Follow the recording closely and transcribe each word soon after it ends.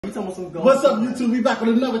you talking about some gold? What's up, YouTube? We back with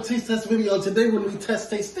another taste test video. Today we're going to be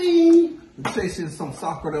tasting. We're tasting some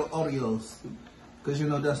soccer Oreos. Because you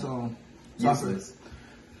know that's soccer. Useless.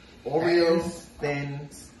 Oreo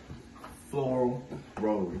Thins Floral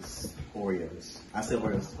Rose Oreos. I said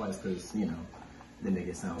Oreos twice because, you know, they make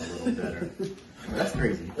it sound a little better. That's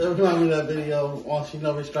crazy. It reminded me of that video on She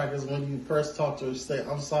Never Strikers when you first talked to her, say,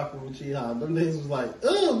 I'm soccer with Jihad. Them days was like,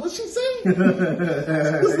 what's she saying?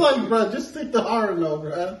 It's like, bro, just stick the R no,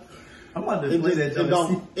 bro. I'm about to play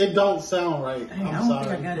that. It don't sound right. Dang, I'm I don't sorry.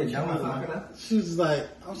 think I got it down. She was like,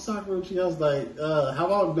 I'm soccer with you. I was like, how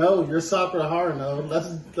about no? You're soccer hard no.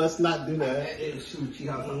 Let's not do that.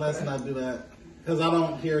 Let's not do that. Because I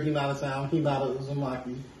don't hear Hinata sound. Hinata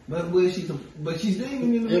Uzumaki. But she's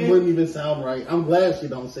doing it wouldn't even sound right. I'm glad she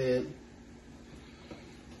don't say it.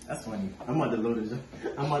 That's funny. I'm about to load this.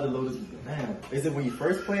 Damn. Is it when you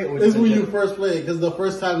first play it? Or it's when you first play it. Because the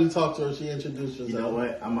first time you talked to her, she introduced herself. You know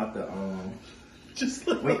what? I'm about to, just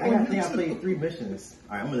like wait, I think I played 3 missions.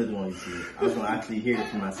 Alright, I'm going to do it on YouTube. I was going to actually hear it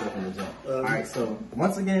for myself in the jump. Alright, so,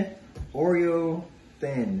 once again, Oreo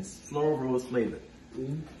Thins, floral rose flavor.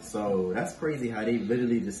 So, that's crazy how they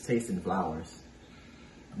literally just tasting flowers.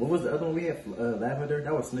 What was the other one we had? Lavender?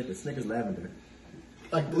 That was Snickers. Snickers lavender.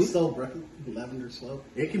 Like the soap, right? Lavender soap.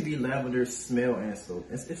 It can be lavender smell and soap.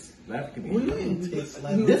 It's lavender can be what anything. do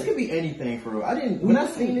you mean? This could be anything for real. When I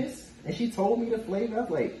seen this and she told me the flavor, I was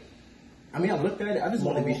like, I mean, I looked at it. I just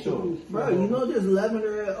want to be sure. Bro, you know there's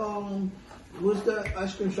lavender at what's that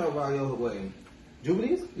ice cream shop right your way?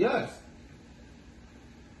 Jubilees? Yes.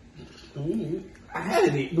 Mm-hmm. I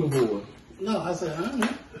had it before. No, I said, I don't know.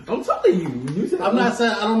 I'm telling you. You said I'm not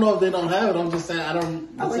saying I don't know if they don't have it. I'm just saying I don't.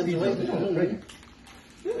 I like these ones.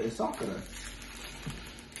 Yeah, it's soccer.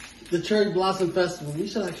 The Cherry Blossom Festival. We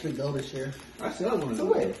should actually go this year. I said I want to So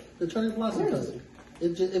go. wait. The Cherry Blossom Festival.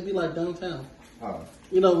 It'd be like downtown. Oh.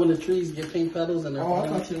 You know when the trees get pink petals and they're I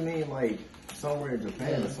thought you mean like somewhere in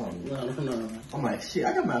Japan or something. No. I'm like, shit,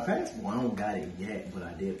 I got my passport. I don't got it yet, but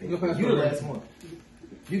I did pay. You passport the last one.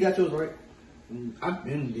 You got yours, right? I've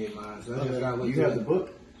been did mine, so I just gotta wait. You have the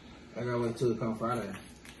book? I gotta wait till it come Friday.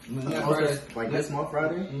 Friday. Like this month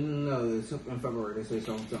Friday? No, it's in February. They say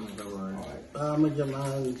something in February. All right. I'm gonna get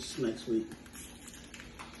mine next week.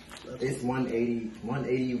 It's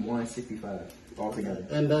 180, 165 altogether.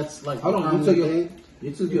 And that's like hold on,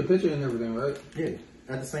 you took your picture and everything, right? Yeah,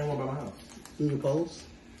 at the same one by my house. Can you post?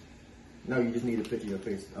 No, you just need a picture of your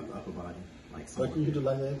face, upper body, like Like you do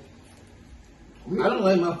like that? I don't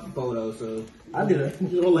like my photos, so I do that.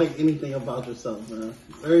 You don't like anything about yourself, man.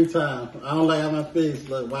 Every time. I don't like how my face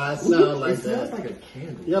look. Why I sound like it that? smells like a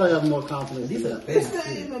candle. You gotta have more confidence These in are that. it's not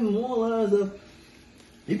even more lines of.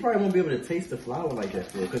 You probably won't be able to taste the flower like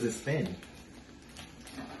that because it's thin.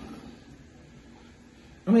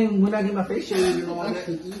 I mean, when I get my face shaved, you know, all I that.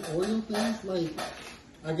 can eat Oreo things? Like,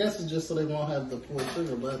 I guess it's just so they won't have the full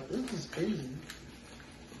sugar, but this is crazy.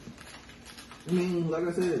 I mean, like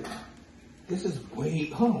I said, this is way.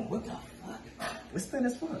 Hold on, what the fuck? It's thin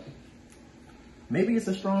as fuck. Maybe it's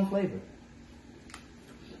a strong flavor.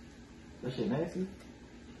 That shit nasty?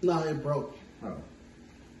 No, it broke. Oh.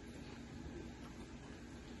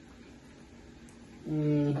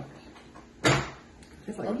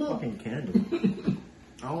 It's like a fucking candle.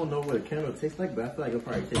 I don't know what a candle tastes like, but I feel like it'll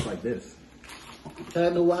probably taste like this.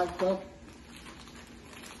 Candle wax, bro?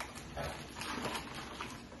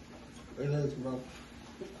 It is, bro.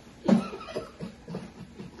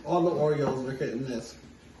 All the Oreos are hitting this.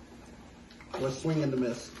 We're swinging the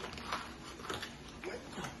miss.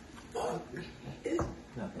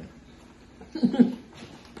 Nothing.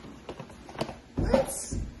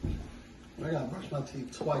 I gotta brush my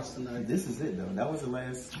teeth twice tonight. This is it though. That was the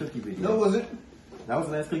last cookie video. No, was it? That was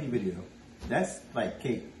the last cookie video. That's like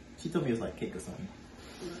cake. She told me it was like cake or something.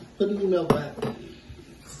 Put the email back.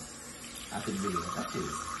 After the video. That shit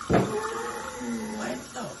is. What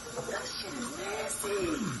the? That shit is nasty.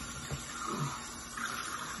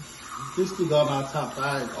 This could go on our top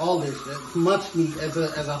 5. All this shit. Much meat as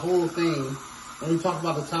a whole thing. When we talk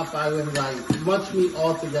about the top 5, it's like much meat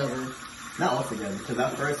all together. Not all together, because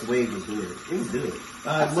that first wave was good. It was good.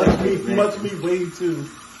 Much meat wave 2.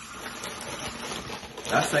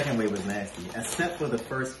 That second wave was nasty, except for the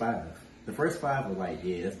first 5. The first 5 were like,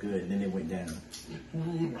 yeah, that's good, and then it went down.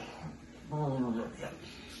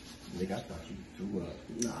 Nigga, I thought you threw up.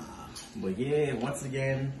 Nah. But yeah, once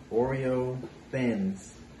again, Oreo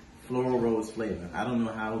Thins, floral rose flavor. I don't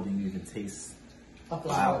know how do you even taste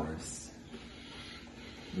flowers.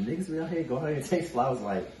 The niggas be out here go ahead and taste flowers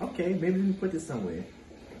like, okay, maybe we can put this somewhere.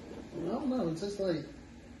 I don't know, it's just like,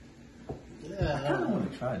 I kind of want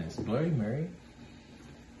to try this. Blurry Mary?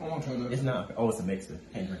 I want to try that. It's not. Oh, it's a mixer.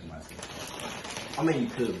 Can't drink it myself. I mean, you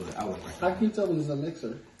could, but I wouldn't. How can you tell when it's a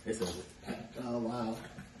mixer? It's a. Oh wow.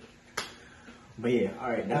 But yeah, all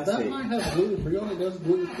right. That's That it. line has gluten free on it. There's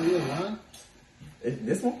gluten free in line.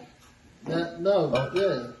 This one? Yeah.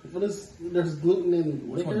 What is there's gluten in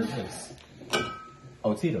Which one liquor? is this?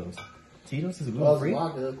 Oh, Tito's. Tito's is Oh, gluten it's free.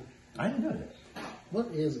 vodka. I didn't know that. What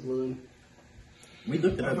is gluten? We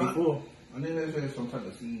looked it up before. I think they say some type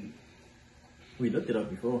of seed. We looked it up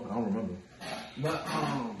before. I don't remember. But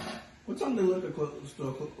what time they liquor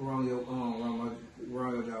store around your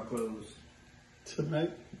around your job closed?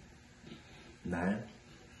 Tonight? 9.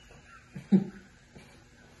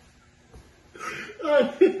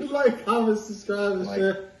 Like, comment, subscribe, and Like-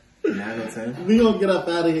 share. 9 or 10. We gonna get up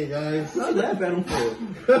out of here, guys. I laugh at him for.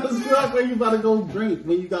 That's like when you about to go drink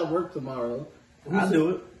when you got work tomorrow. I do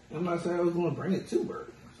it. I'm not saying I was going to bring it to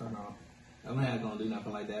work. So no, I'm not going to do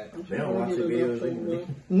nothing like that. They don't watch your videos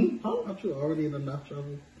anyway. Aren't you already in enough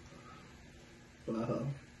trouble?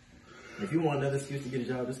 If you want another excuse to get a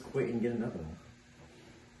job, just quit and get another one.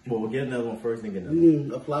 Well, we'll get another one first, then get another You one.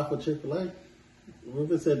 can apply for Chick-fil-A.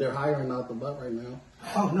 Rufus said they're hiring out the butt right now.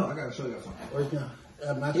 Oh no, I got to show you something. Or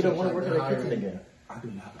at my He don't want to Shack, work in they're the kitchen hiring. again. I do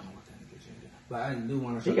not want to work in the kitchen again. But I do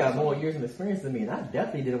want to show He you got more something. years of experience than me, and I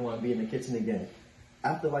definitely didn't want to be in the kitchen again.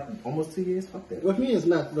 After like almost 2 years, fuck that. With me, it's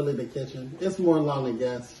not really the kitchen. It's more along the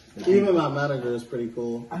guests. Even my manager is pretty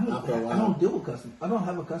cool after a I while. don't deal with customers. I don't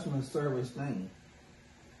have a customer service thing.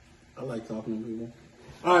 I like talking to people.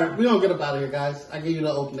 All right, we don't get up out of here, guys. I give you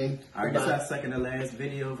the opening. All right, this is Goodbye. our second to last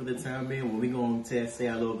video for the time being. Well, we going to say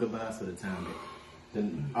our little goodbyes for the time being.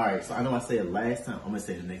 Then, all right, so I know I said it last time. I'm going to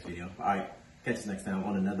say it in the next video. All right, catch us next time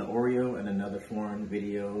on another Oreo and another foreign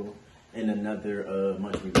video and another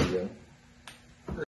munchie video.